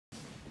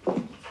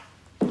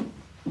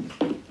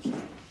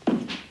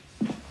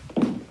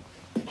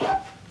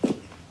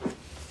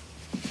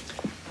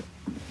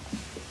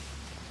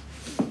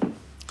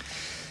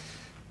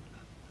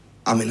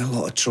I'm in a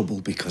lot of trouble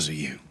because of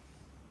you.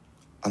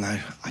 And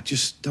I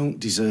just don't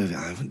deserve it.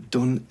 I haven't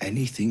done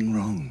anything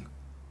wrong.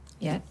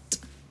 Yet?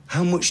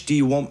 How much do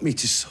you want me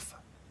to suffer?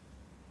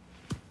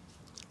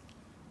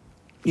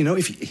 You know,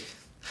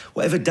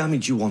 whatever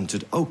damage you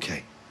wanted,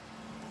 okay.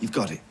 You've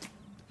got it.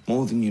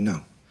 More than you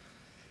know.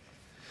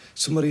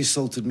 Somebody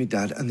assaulted me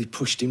dad and they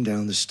pushed him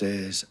down the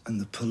stairs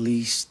and the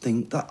police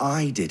think that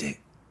I did it.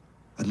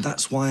 And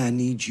that's why I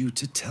need you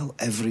to tell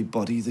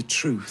everybody the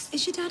truth.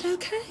 Is your dad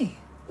okay?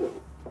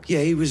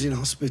 Yeah, he was in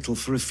hospital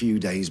for a few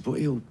days, but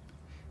he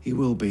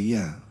will be,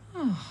 yeah.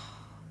 Oh.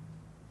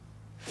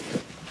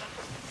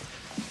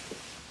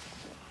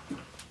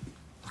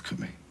 Look at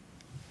me.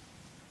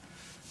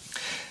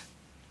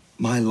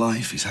 My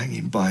life is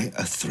hanging by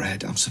a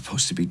thread. I'm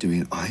supposed to be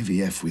doing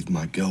IVF with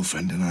my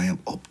girlfriend and I am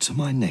up to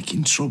my neck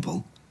in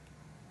trouble.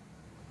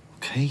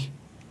 Okay?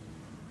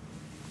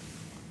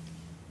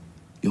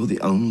 You're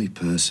the only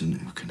person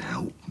who can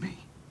help me.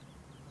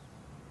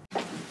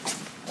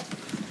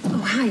 Oh,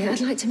 hi.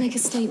 I'd like to make a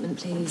statement,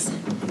 please.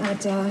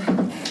 I'd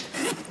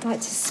like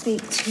to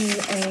speak to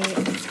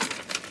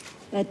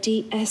a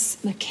D.S.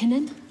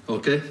 McKinnon.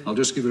 OK, I'll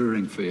just give her a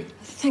ring for you.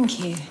 Thank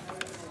you.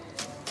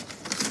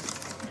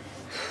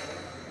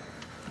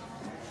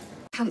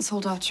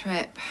 Cancelled our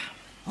trip.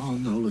 Oh,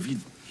 no, love,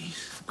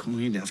 come on,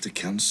 you didn't have to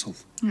cancel.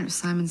 It was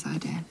Simon's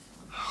idea.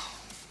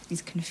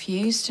 He's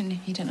confused and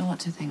he don't know what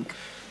to think.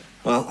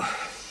 Well,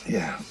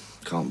 yeah,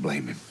 can't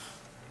blame him.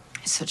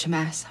 It's such a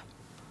mess.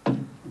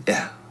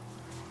 Yeah.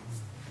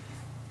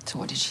 So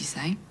what did she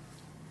say?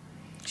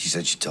 She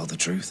said she'd tell the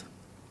truth.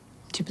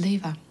 Do you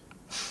believe her?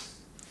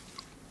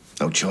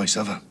 No choice,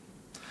 have I?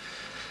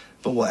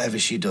 But whatever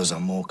she does,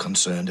 I'm more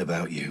concerned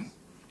about you.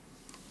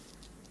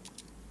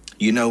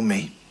 You know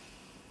me.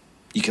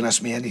 You can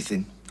ask me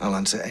anything. I'll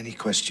answer any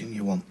question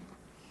you want.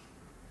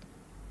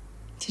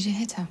 Did you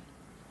hit her?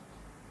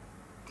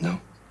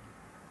 No.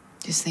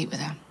 Did you sleep with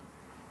her?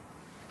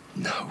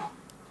 No.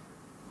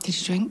 Did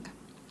you drink?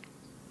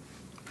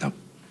 No.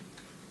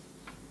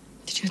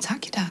 Did you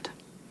attack your dad?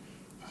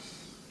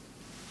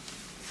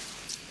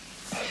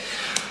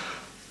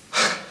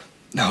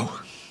 No.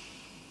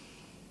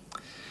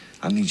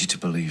 I need you to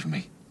believe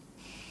me.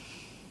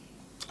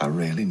 I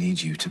really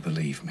need you to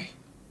believe me.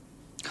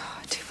 Oh,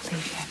 I do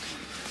believe you.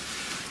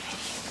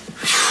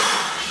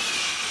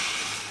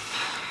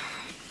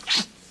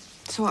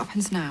 So what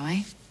happens now,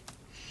 eh?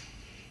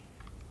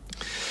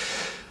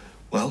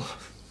 Well,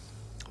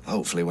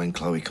 hopefully when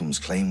Chloe comes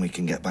clean, we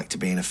can get back to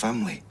being a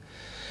family.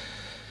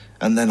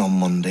 And then on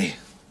Monday,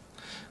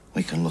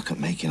 we can look at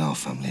making our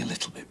family a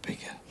little bit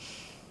bigger.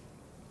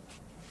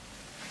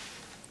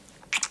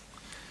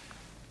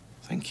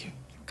 Thank you.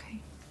 Okay.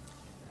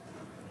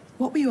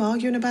 What were you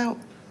arguing about?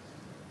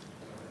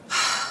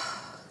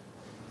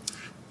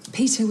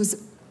 Peter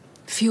was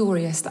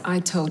furious that I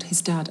told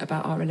his dad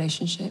about our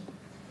relationship.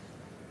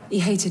 He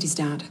hated his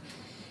dad.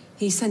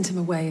 He sent him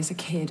away as a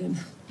kid and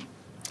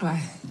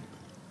I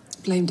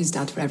blamed his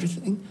dad for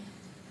everything.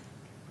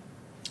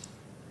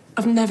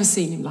 I've never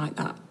seen him like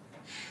that.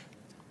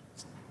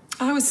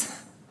 I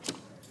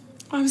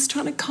was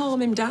trying to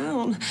calm him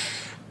down.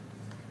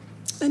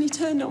 Then he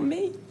turned on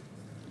me.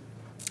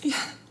 He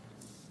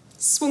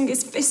swung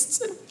his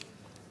fists and...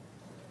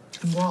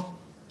 And what?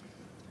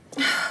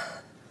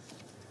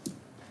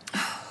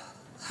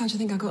 How do you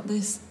think I got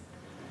this?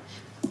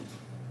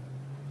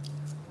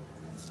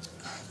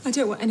 I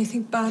don't want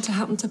anything bad to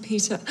happen to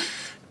Peter,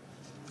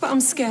 but I'm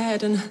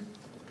scared and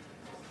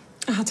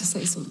I had to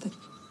say something.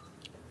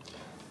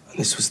 And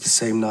this was the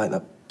same night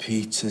that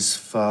Peter's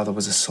father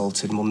was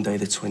assaulted, Monday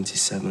the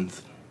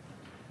 27th.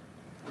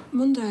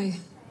 Monday?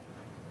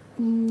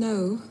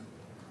 No.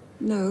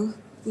 No.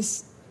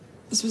 This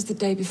was the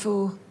day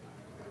before.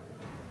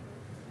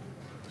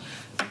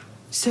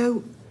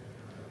 So,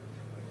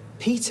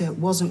 Peter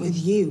wasn't with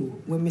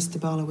you when Mr.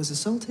 Barlow was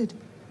assaulted?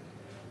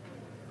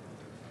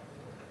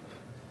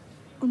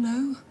 Oh,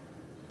 no.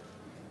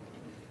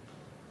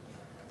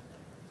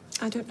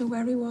 I don't know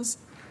where he was.